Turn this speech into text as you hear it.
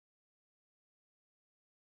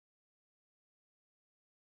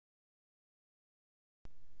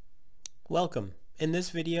Welcome. In this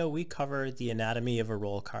video we cover the anatomy of a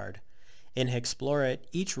role card. In HEXplore It,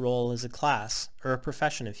 each role is a class, or a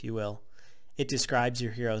profession if you will. It describes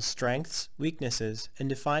your hero's strengths, weaknesses, and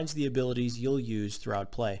defines the abilities you'll use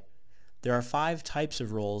throughout play. There are 5 types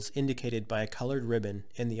of roles indicated by a colored ribbon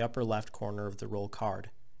in the upper left corner of the role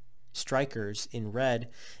card. Strikers, in red,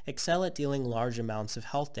 excel at dealing large amounts of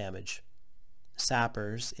health damage.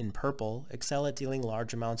 Sappers, in purple, excel at dealing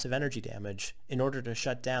large amounts of energy damage in order to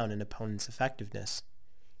shut down an opponent's effectiveness.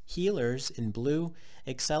 Healers, in blue,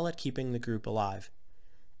 excel at keeping the group alive.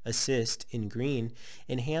 Assist, in green,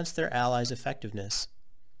 enhance their allies' effectiveness.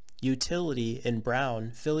 Utility, in brown,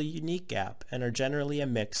 fill a unique gap and are generally a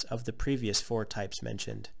mix of the previous 4 types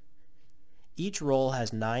mentioned. Each role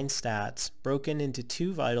has 9 stats broken into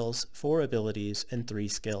 2 vitals, 4 abilities, and 3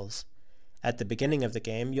 skills. At the beginning of the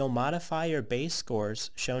game, you'll modify your base scores,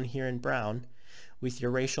 shown here in brown, with your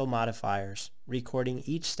racial modifiers, recording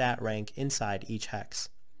each stat rank inside each hex.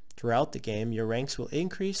 Throughout the game, your ranks will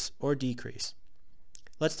increase or decrease.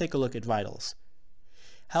 Let's take a look at vitals.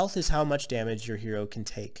 Health is how much damage your hero can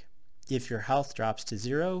take. If your health drops to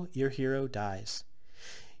 0, your hero dies.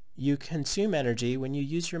 You consume energy when you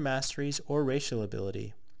use your masteries or racial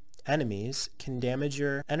ability. Enemies can damage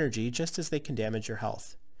your energy just as they can damage your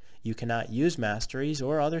health. You cannot use masteries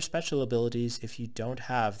or other special abilities if you don't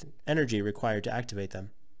have energy required to activate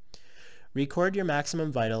them. Record your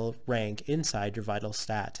maximum vital rank inside your vital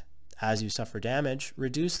stat. As you suffer damage,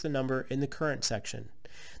 reduce the number in the current section.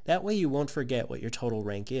 That way you won't forget what your total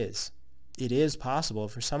rank is. It is possible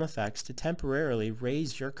for some effects to temporarily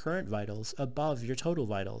raise your current vitals above your total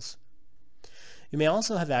vitals. You may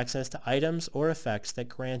also have access to items or effects that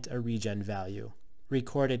grant a regen value.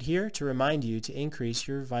 Record it here to remind you to increase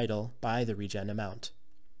your vital by the regen amount.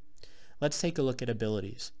 Let's take a look at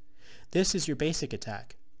abilities. This is your basic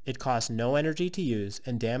attack. It costs no energy to use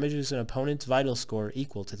and damages an opponent's vital score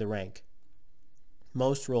equal to the rank.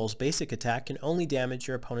 Most roles' basic attack can only damage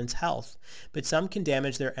your opponent's health, but some can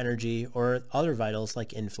damage their energy or other vitals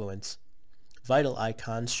like influence. Vital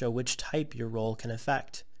icons show which type your role can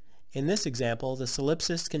affect. In this example, the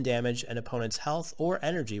solipsist can damage an opponent's health or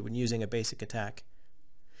energy when using a basic attack.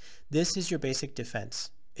 This is your basic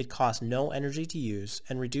defense. It costs no energy to use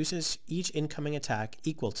and reduces each incoming attack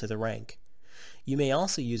equal to the rank. You may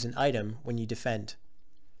also use an item when you defend.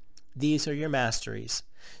 These are your masteries,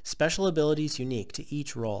 special abilities unique to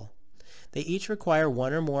each role. They each require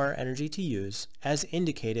 1 or more energy to use, as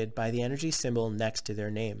indicated by the energy symbol next to their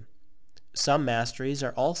name. Some masteries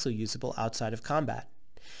are also usable outside of combat.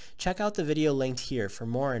 Check out the video linked here for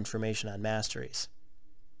more information on masteries.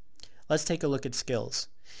 Let's take a look at skills.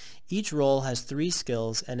 Each role has 3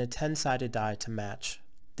 skills and a 10-sided die to match.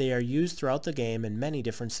 They are used throughout the game in many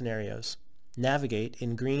different scenarios. Navigate,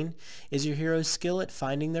 in green, is your hero's skill at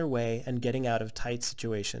finding their way and getting out of tight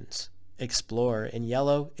situations. Explore, in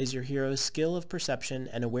yellow, is your hero's skill of perception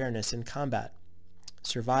and awareness in combat.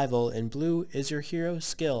 Survival, in blue, is your hero's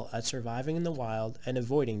skill at surviving in the wild and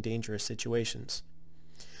avoiding dangerous situations.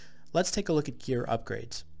 Let's take a look at gear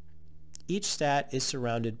upgrades. Each stat is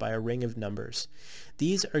surrounded by a ring of numbers.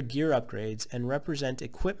 These are gear upgrades and represent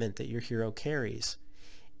equipment that your hero carries.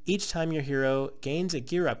 Each time your hero gains a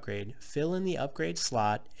gear upgrade, fill in the upgrade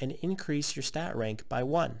slot and increase your stat rank by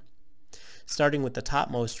 1. Starting with the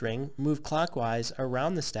topmost ring, move clockwise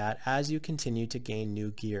around the stat as you continue to gain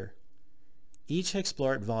new gear. Each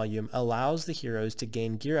HEXplore It volume allows the heroes to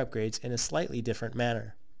gain gear upgrades in a slightly different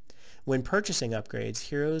manner. When purchasing upgrades,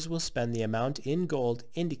 heroes will spend the amount in gold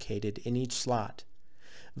indicated in each slot.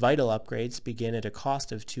 Vital upgrades begin at a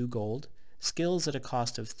cost of 2 gold, skills at a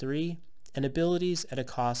cost of 3, and abilities at a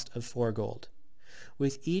cost of 4 gold.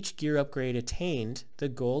 With each gear upgrade attained, the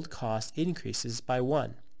gold cost increases by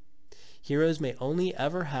 1. Heroes may only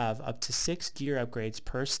ever have up to 6 gear upgrades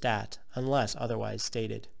per stat, unless otherwise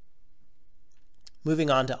stated. Moving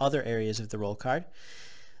on to other areas of the role card,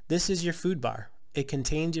 this is your food bar. It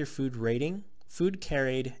contains your food rating, food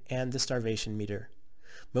carried, and the starvation meter.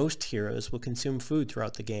 Most heroes will consume food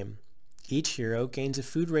throughout the game. Each hero gains a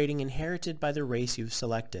food rating inherited by the race you've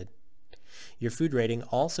selected. Your food rating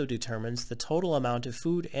also determines the total amount of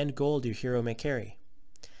food and gold your hero may carry.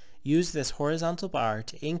 Use this horizontal bar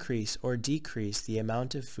to increase or decrease the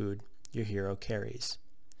amount of food your hero carries.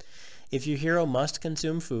 If your hero must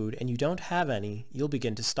consume food and you don't have any, you'll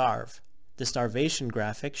begin to starve. The starvation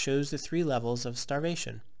graphic shows the 3 levels of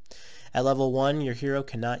starvation. At level 1, your hero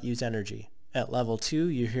cannot use energy. At level 2,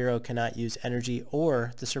 your hero cannot use energy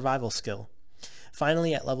or the survival skill.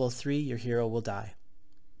 Finally, at level 3, your hero will die.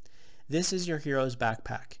 This is your hero's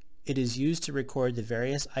backpack. It is used to record the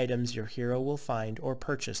various items your hero will find or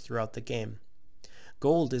purchase throughout the game.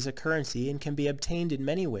 Gold is a currency and can be obtained in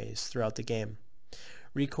many ways throughout the game.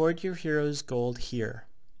 Record your hero's gold here.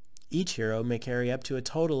 Each hero may carry up to a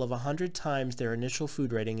total of 100 times their initial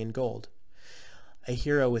food rating in gold. A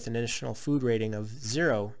hero with an initial food rating of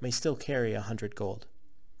 0 may still carry 100 gold.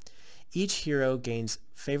 Each hero gains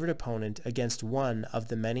favorite opponent against one of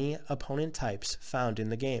the many opponent types found in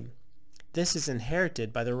the game. This is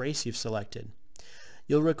inherited by the race you've selected.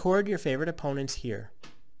 You'll record your favorite opponents here.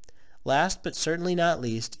 Last but certainly not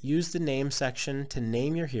least, use the name section to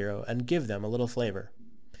name your hero and give them a little flavor.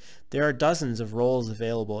 There are dozens of roles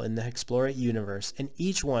available in the HEXplore It universe, and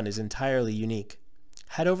each one is entirely unique.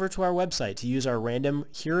 Head over to our website to use our random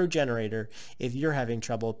hero generator if you're having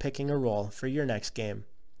trouble picking a role for your next game.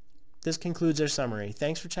 This concludes our summary.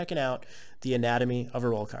 Thanks for checking out the anatomy of a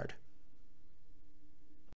role card.